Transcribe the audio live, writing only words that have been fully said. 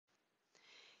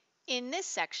In this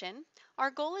section,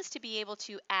 our goal is to be able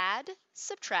to add,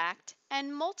 subtract,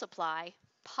 and multiply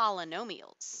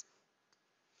polynomials.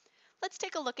 Let's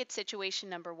take a look at situation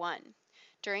number 1.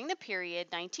 During the period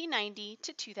 1990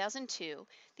 to 2002,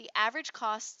 the average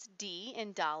costs D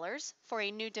in dollars for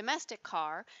a new domestic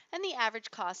car and the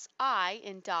average costs I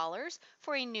in dollars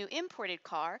for a new imported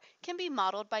car can be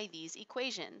modeled by these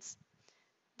equations.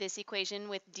 This equation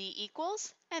with D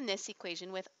equals and this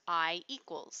equation with I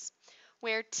equals,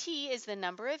 where T is the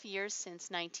number of years since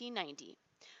 1990.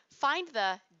 Find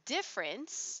the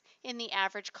difference in the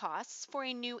average costs for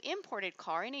a new imported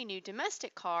car and a new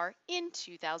domestic car in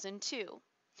 2002.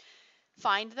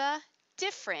 Find the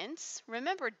difference.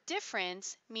 Remember,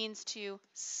 difference means to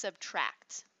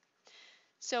subtract.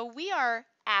 So we are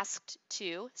asked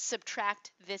to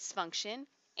subtract this function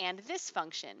and this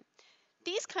function.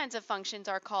 These kinds of functions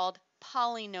are called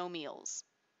polynomials.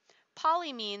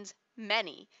 Poly means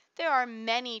many. There are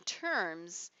many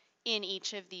terms in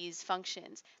each of these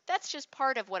functions. That's just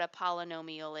part of what a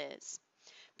polynomial is.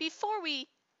 Before we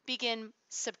begin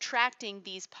subtracting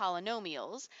these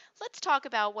polynomials, let's talk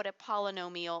about what a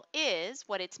polynomial is,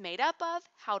 what it's made up of,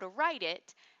 how to write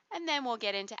it, and then we'll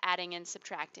get into adding and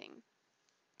subtracting.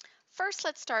 First,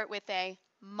 let's start with a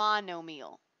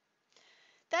monomial.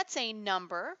 That's a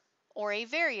number or a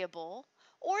variable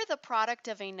or the product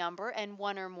of a number and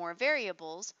one or more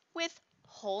variables with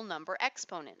whole number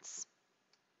exponents.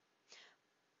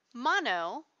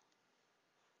 Mono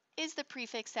is the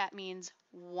prefix that means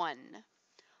one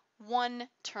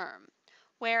term,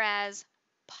 whereas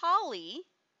poly,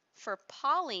 for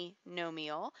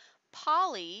polynomial,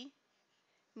 poly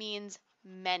means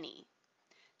many.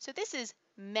 So this is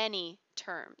many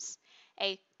terms.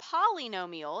 A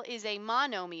polynomial is a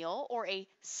monomial or a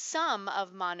sum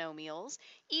of monomials,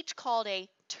 each called a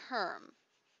term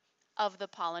of the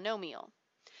polynomial.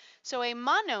 So a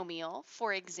monomial,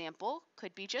 for example,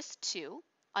 could be just 2,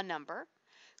 a number,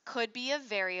 could be a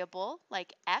variable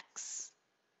like x,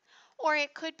 or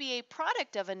it could be a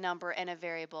product of a number and a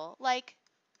variable like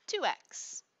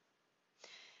 2x.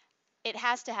 It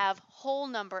has to have whole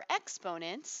number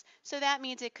exponents, so that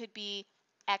means it could be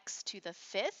x to the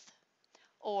 5th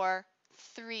or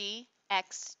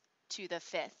 3x to the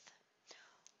 5th.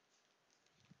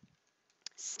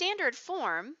 Standard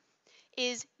form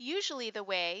is usually the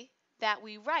way that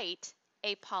we write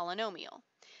a polynomial.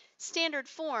 Standard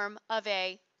form of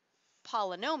a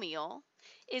polynomial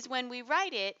is when we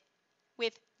write it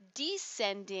with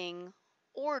descending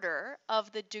order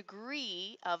of the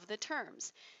degree of the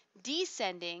terms.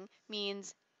 Descending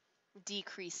means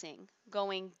decreasing,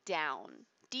 going down.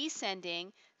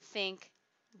 Descending, think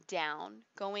down,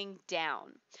 going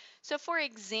down. So for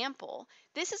example,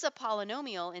 this is a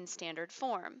polynomial in standard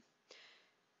form.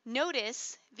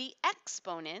 Notice the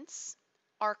exponents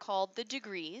are called the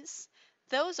degrees.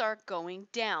 Those are going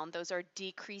down. Those are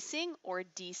decreasing or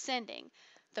descending.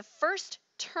 The first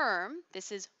term,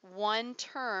 this is one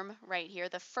term right here,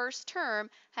 the first term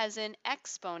has an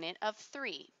exponent of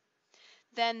 3.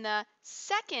 Then the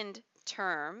second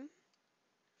term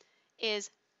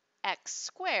is x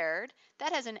squared.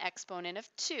 That has an exponent of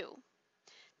 2.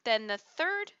 Then the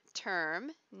third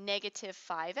term, negative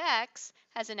 5x,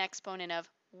 has an exponent of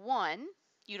 1.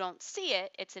 You don't see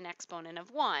it, it's an exponent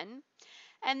of 1.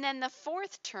 And then the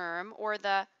fourth term, or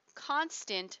the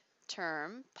constant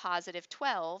term, positive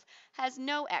 12, has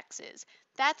no x's.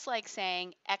 That's like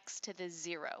saying x to the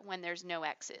 0 when there's no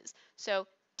x's. So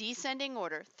descending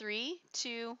order, 3,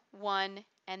 2, 1,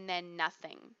 and then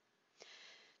nothing.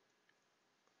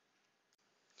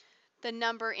 The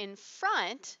number in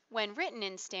front, when written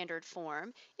in standard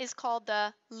form, is called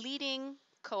the leading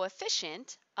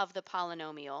coefficient of the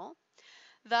polynomial.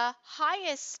 The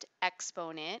highest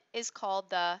exponent is called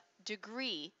the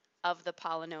degree of the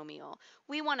polynomial.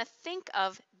 We want to think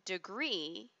of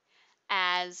degree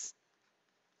as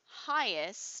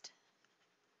highest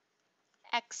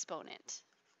exponent,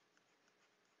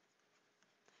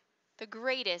 the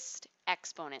greatest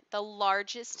exponent, the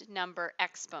largest number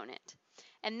exponent.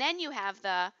 And then you have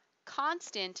the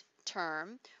constant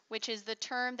term, which is the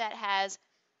term that has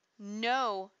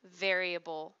no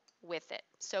variable with it.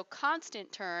 So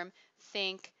constant term,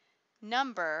 think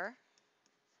number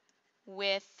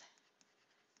with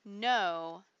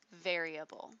no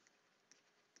variable.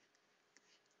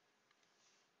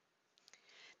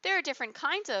 There are different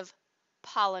kinds of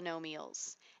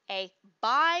polynomials. A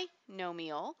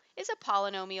binomial is a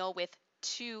polynomial with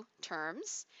 2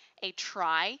 terms. A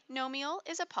trinomial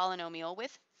is a polynomial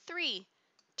with 3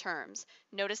 terms.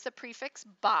 Notice the prefix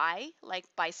bi, like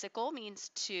bicycle, means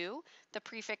 2. The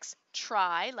prefix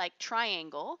tri, like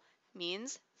triangle,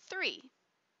 means 3.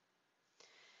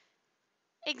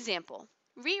 Example,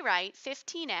 rewrite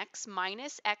 15x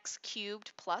minus x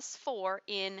cubed plus 4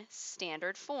 in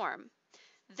standard form.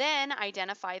 Then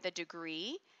identify the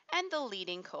degree and the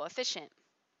leading coefficient.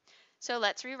 So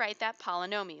let's rewrite that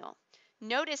polynomial.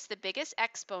 Notice the biggest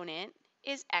exponent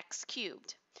is x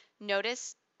cubed.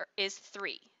 Notice is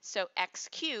 3, so x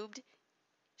cubed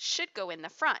should go in the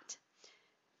front.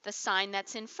 The sign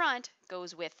that's in front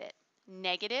goes with it,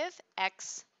 negative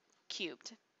x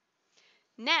cubed.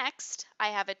 Next, I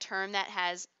have a term that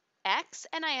has x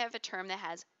and I have a term that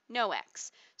has no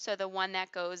x. So the one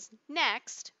that goes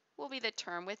next will be the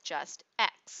term with just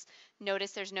x.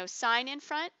 Notice there's no sign in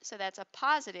front, so that's a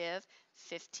positive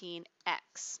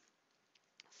 15x.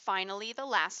 Finally, the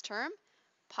last term,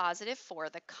 positive 4,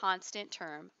 the constant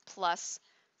term, plus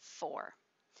 4.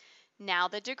 Now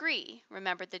the degree.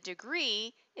 Remember, the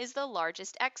degree is the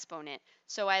largest exponent.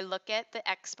 So I look at the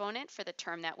exponent for the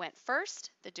term that went first.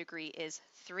 The degree is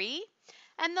 3.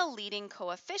 And the leading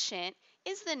coefficient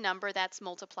is the number that's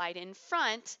multiplied in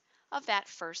front of that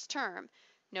first term.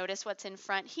 Notice what's in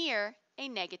front here, a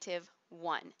negative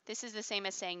 1. This is the same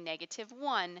as saying negative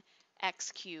 1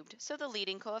 x cubed. So the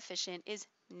leading coefficient is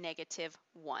negative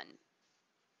 1.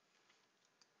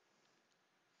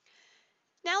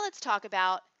 Now let's talk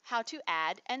about how to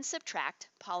add and subtract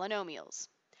polynomials.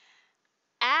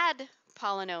 Add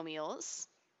polynomials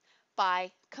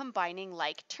by combining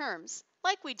like terms,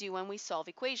 like we do when we solve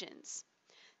equations.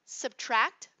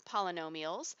 Subtract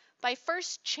polynomials by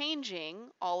first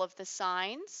changing all of the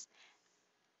signs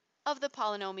of the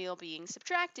polynomial being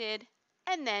subtracted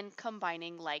and then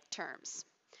combining like terms.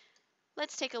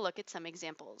 Let's take a look at some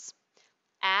examples.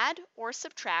 Add or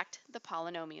subtract the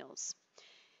polynomials.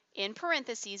 In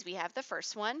parentheses, we have the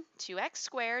first one, 2x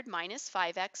squared minus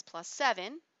 5x plus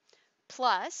 7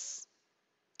 plus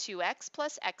 2x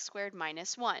plus x squared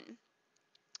minus 1.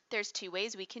 There's two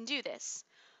ways we can do this.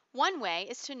 One way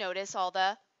is to notice all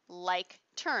the like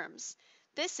terms.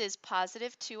 This is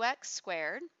positive 2x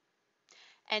squared,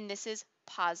 and this is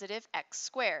positive x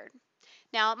squared.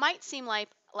 Now, it might seem like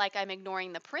I'm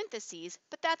ignoring the parentheses,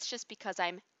 but that's just because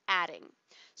I'm adding.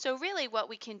 So really what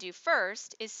we can do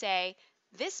first is say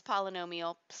this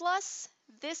polynomial plus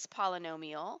this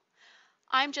polynomial.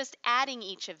 I'm just adding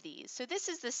each of these. So this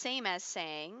is the same as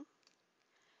saying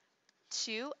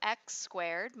 2x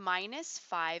squared minus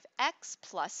 5x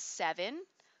plus 7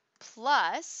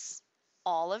 plus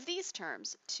all of these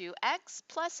terms, 2x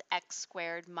plus x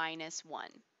squared minus 1.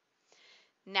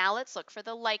 Now let's look for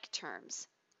the like terms.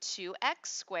 2x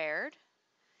squared,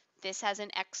 this has an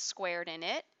x squared in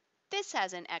it, this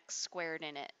has an x squared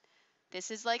in it. This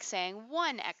is like saying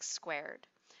 1x squared.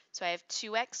 So I have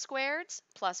 2x squareds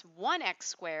plus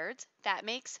 1x squareds. That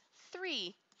makes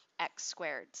 3x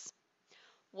squareds.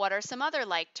 What are some other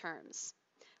like terms?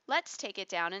 Let's take it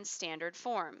down in standard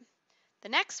form. The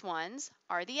next ones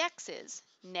are the x's,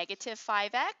 negative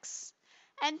 5x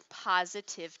and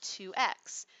positive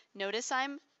 2x. Notice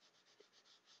I'm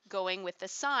going with the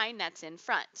sign that's in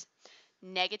front.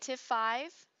 Negative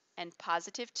 5 and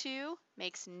positive 2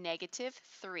 makes negative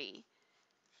 3x.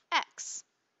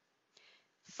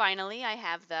 Finally, I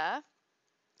have the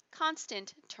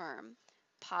constant term,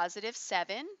 positive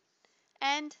 7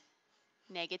 and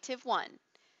negative 1.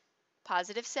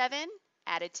 Positive 7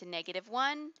 added to negative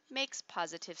 1 makes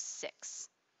positive 6.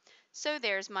 So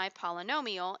there's my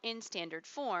polynomial in standard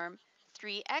form,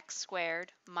 3x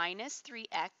squared minus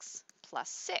 3x plus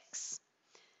 6.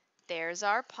 There's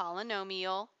our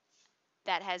polynomial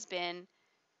that has been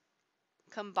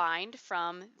combined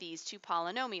from these two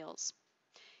polynomials.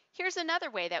 Here's another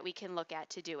way that we can look at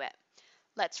to do it.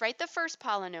 Let's write the first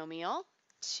polynomial,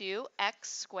 2x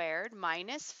squared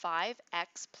minus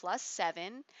 5x plus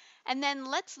 7, and then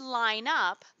let's line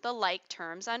up the like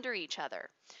terms under each other.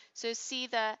 So see,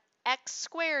 the x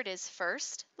squared is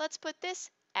first. Let's put this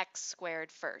x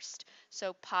squared first.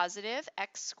 So positive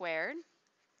x squared.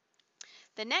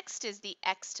 The next is the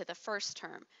x to the first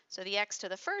term. So the x to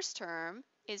the first term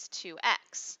is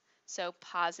 2x. So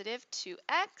positive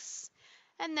 2x.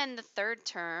 And then the third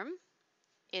term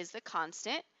is the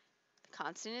constant. The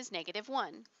constant is negative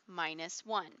 1, minus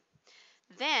 1.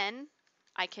 Then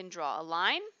I can draw a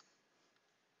line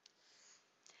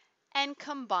and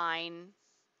combine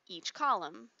each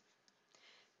column.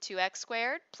 2x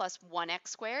squared plus 1x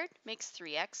squared makes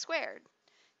 3x squared.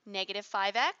 Negative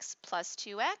 5x plus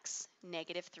 2x,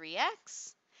 negative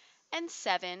 3x. And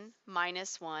 7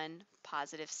 minus 1,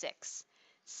 positive 6.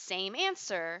 Same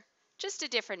answer, just a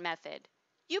different method.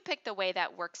 You pick the way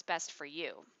that works best for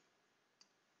you.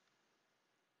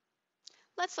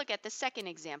 Let's look at the second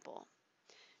example.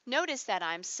 Notice that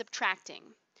I'm subtracting.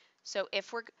 So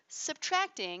if we're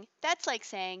subtracting, that's like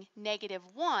saying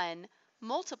 -1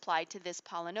 multiplied to this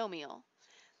polynomial.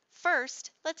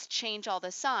 First, let's change all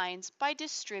the signs by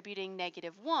distributing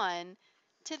 -1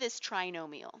 to this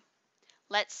trinomial.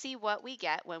 Let's see what we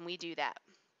get when we do that.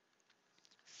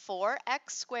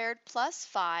 4x squared plus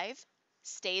 5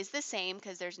 stays the same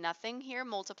because there's nothing here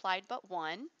multiplied but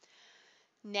 1.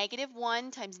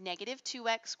 -1 times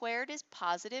 -2x squared is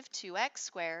positive 2x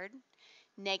squared.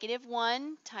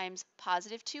 -1 times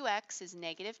positive 2x is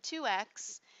negative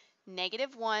 2x.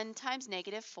 -1 times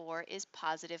 -4 is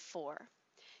positive 4.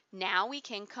 Now we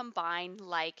can combine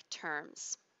like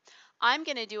terms. I'm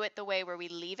going to do it the way where we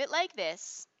leave it like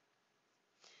this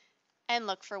and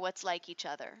look for what's like each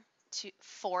other.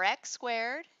 4x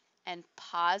squared and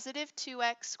positive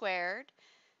 2x squared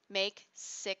make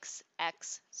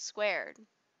 6x squared.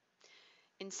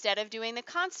 Instead of doing the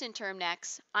constant term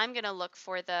next, I'm going to look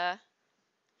for the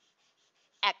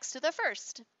x to the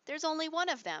first. There's only one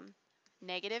of them,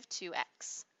 negative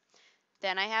 2x.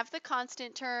 Then I have the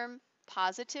constant term,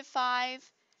 positive 5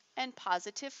 and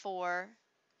positive 4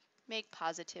 make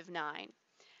positive 9.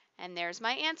 And there's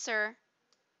my answer,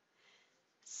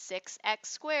 6x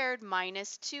squared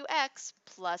minus 2x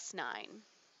plus 9.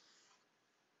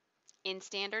 In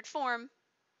standard form.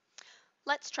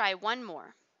 Let's try one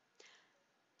more.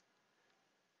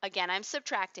 Again, I'm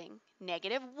subtracting.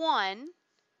 -1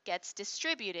 gets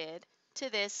distributed to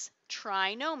this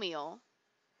trinomial.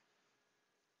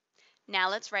 Now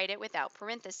let's write it without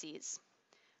parentheses.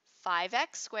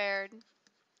 5x squared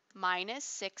minus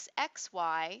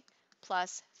 6xy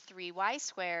plus 3y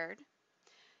squared.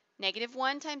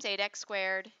 -1 times 8x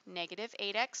squared, negative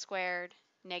 8x squared.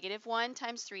 -1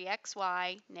 times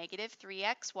 3xy, negative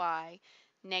 3xy.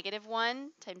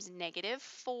 -1 times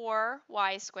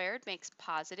 -4y squared makes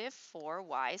positive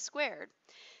 4y squared.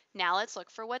 Now let's look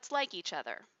for what's like each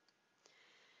other.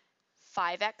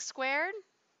 5x squared,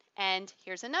 and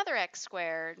here's another x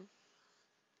squared.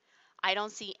 I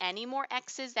don't see any more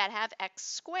x's that have x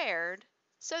squared,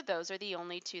 so those are the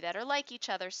only two that are like each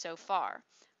other so far.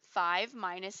 5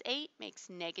 minus 8 makes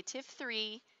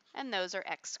 -3, and those are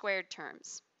x squared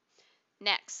terms.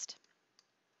 Next,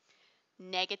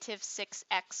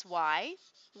 -6xy.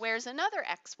 Where's another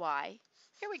xy?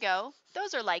 Here we go.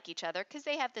 Those are like each other because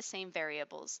they have the same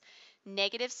variables.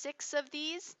 -6 of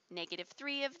these,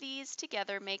 -3 of these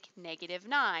together make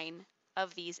 -9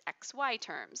 of these xy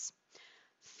terms.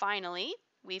 Finally,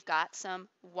 we've got some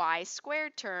y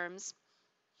squared terms,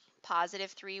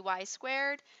 positive 3y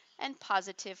squared and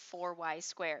positive 4y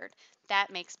squared. That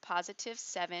makes positive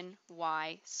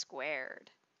 7y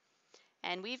squared.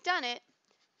 And we've done it.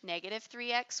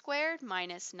 -3x squared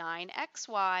minus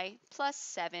 9xy plus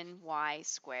 7y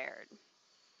squared.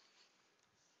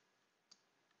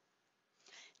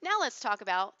 Now let's talk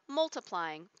about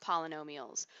multiplying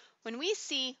polynomials. When we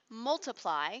see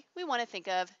multiply, we want to think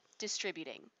of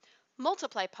distributing.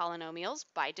 Multiply polynomials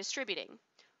by distributing.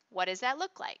 What does that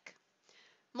look like?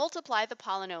 Multiply the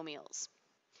polynomials.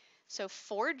 So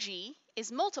 4g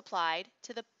is multiplied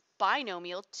to the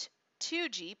binomial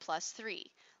 2g plus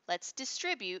 3. Let's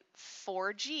distribute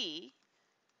 4g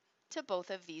to both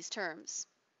of these terms.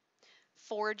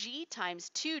 4g times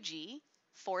 2g,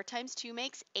 4 times 2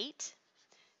 makes 8.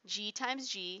 G times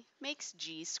g makes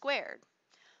g squared.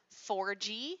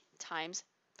 4g times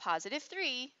positive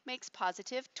 3 makes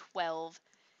positive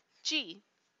 12g.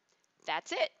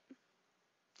 That's it.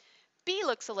 B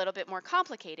looks a little bit more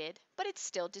complicated, but it's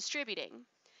still distributing.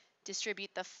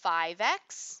 Distribute the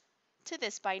 5x to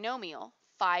this binomial.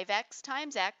 5x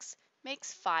times x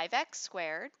makes 5x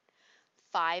squared.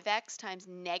 5x times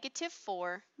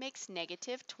 -4 makes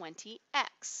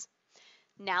 -20x.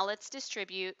 Now let's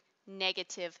distribute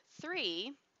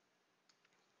 -3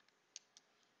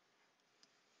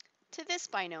 to this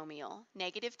binomial.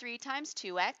 -3 times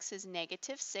 2x is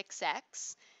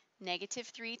 -6x.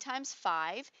 -3 times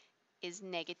 5 is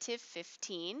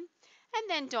 -15. And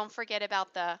then don't forget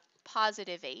about the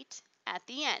positive 8 at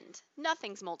the end.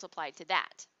 Nothing's multiplied to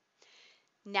that.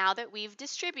 Now that we've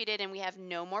distributed and we have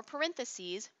no more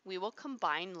parentheses, we will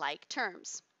combine like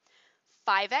terms.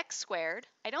 5x squared,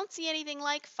 I don't see anything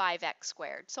like 5x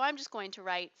squared, so I'm just going to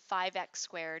write 5x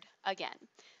squared again.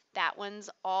 That one's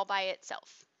all by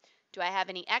itself. Do I have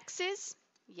any x's?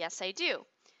 Yes, I do.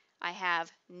 I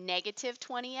have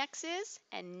 -20x's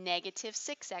and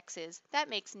 -6x's. That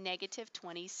makes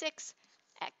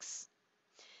 -26x.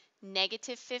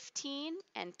 -15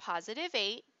 and positive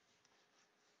 8,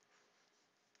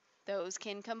 those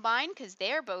can combine because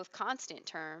they're both constant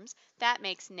terms. That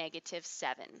makes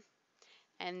 -7.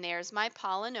 And there's my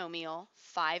polynomial,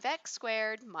 5x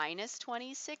squared minus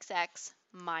 26x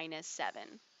minus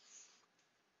 7.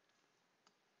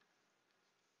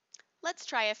 Let's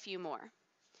try a few more.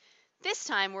 This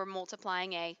time we're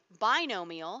multiplying a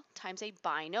binomial times a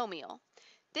binomial.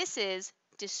 This is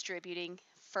distributing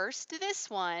first this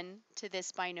one to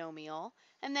this binomial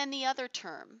and then the other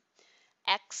term.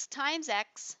 X times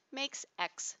x makes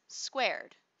x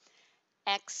squared.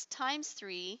 X times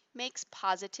 3 makes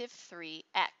positive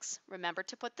 3x. Remember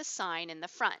to put the sign in the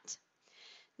front.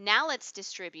 Now let's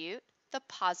distribute the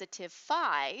positive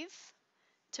 5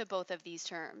 to both of these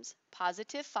terms.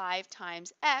 Positive 5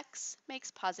 times x makes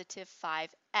positive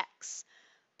 5x.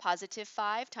 Positive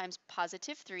 5 times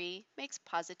positive 3 makes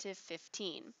positive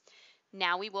 15.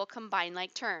 Now we will combine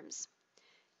like terms.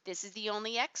 This is the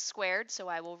only x squared, so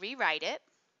I will rewrite it.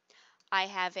 I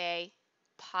have a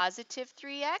positive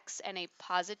 3x and a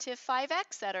positive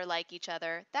 5x that are like each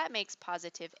other. That makes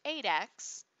positive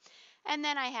 8x. And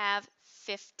then I have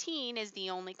 15 is the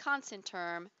only constant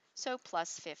term, so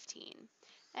plus 15.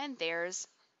 And there's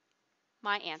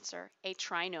my answer, a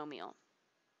trinomial.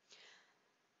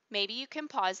 Maybe you can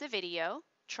pause the video,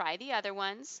 try the other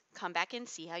ones, come back and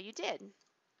see how you did.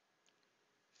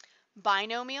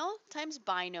 Binomial times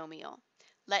binomial.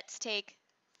 Let's take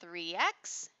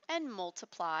 3x and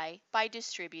multiply by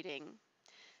distributing.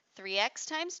 3x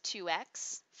times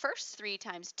 2x, first 3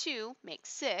 times 2 makes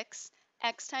 6,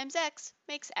 x times x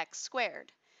makes x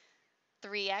squared.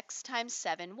 3x times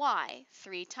 7y,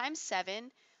 3 times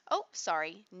 7,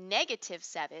 negative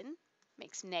 7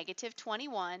 makes negative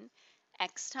 21,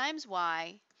 x times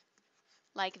y,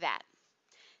 like that.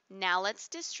 Now let's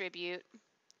distribute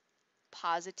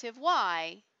positive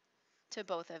y to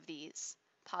both of these.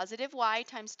 Positive y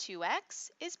times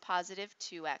 2x is positive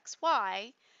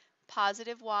 2xy.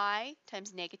 Positive y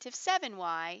times negative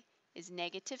 7y is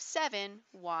negative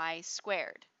 7y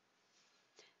squared.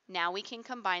 Now we can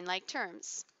combine like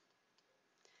terms.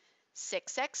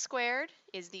 6x squared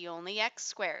is the only x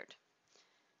squared.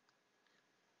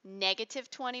 Negative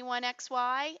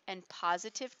 21xy and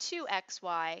positive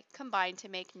 2xy combine to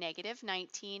make negative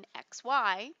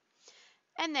 19xy.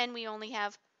 And then we only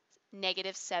have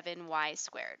negative 7y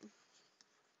squared.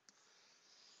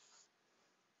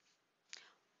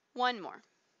 One more.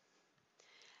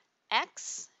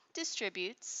 X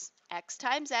distributes, x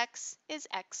times x is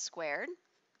x squared.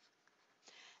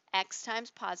 X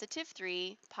times positive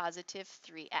 3, positive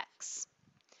 3x.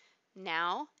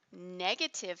 Now,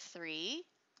 negative 3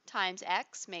 times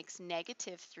x makes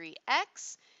negative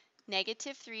 3x.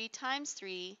 Negative 3 times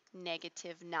 3,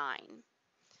 negative 9.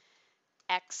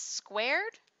 X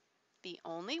squared, the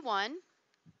only one.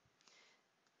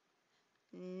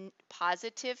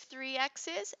 Positive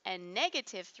 3x's and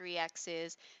negative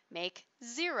 3x's make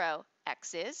 0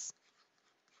 x's.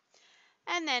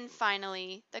 And then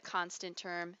finally, the constant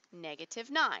term, negative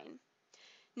 9.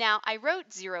 Now, I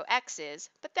wrote 0 x's,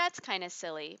 but that's kind of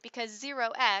silly because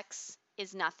 0x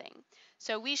is nothing.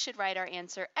 So we should write our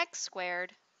answer x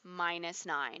squared minus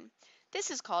 9.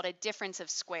 This is called a difference of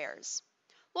squares.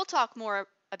 We'll talk more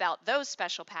about those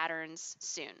special patterns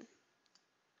soon.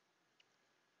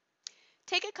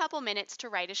 Take a couple minutes to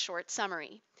write a short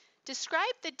summary.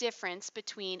 Describe the difference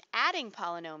between adding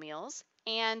polynomials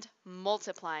and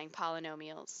multiplying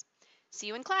polynomials. See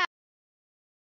you in class.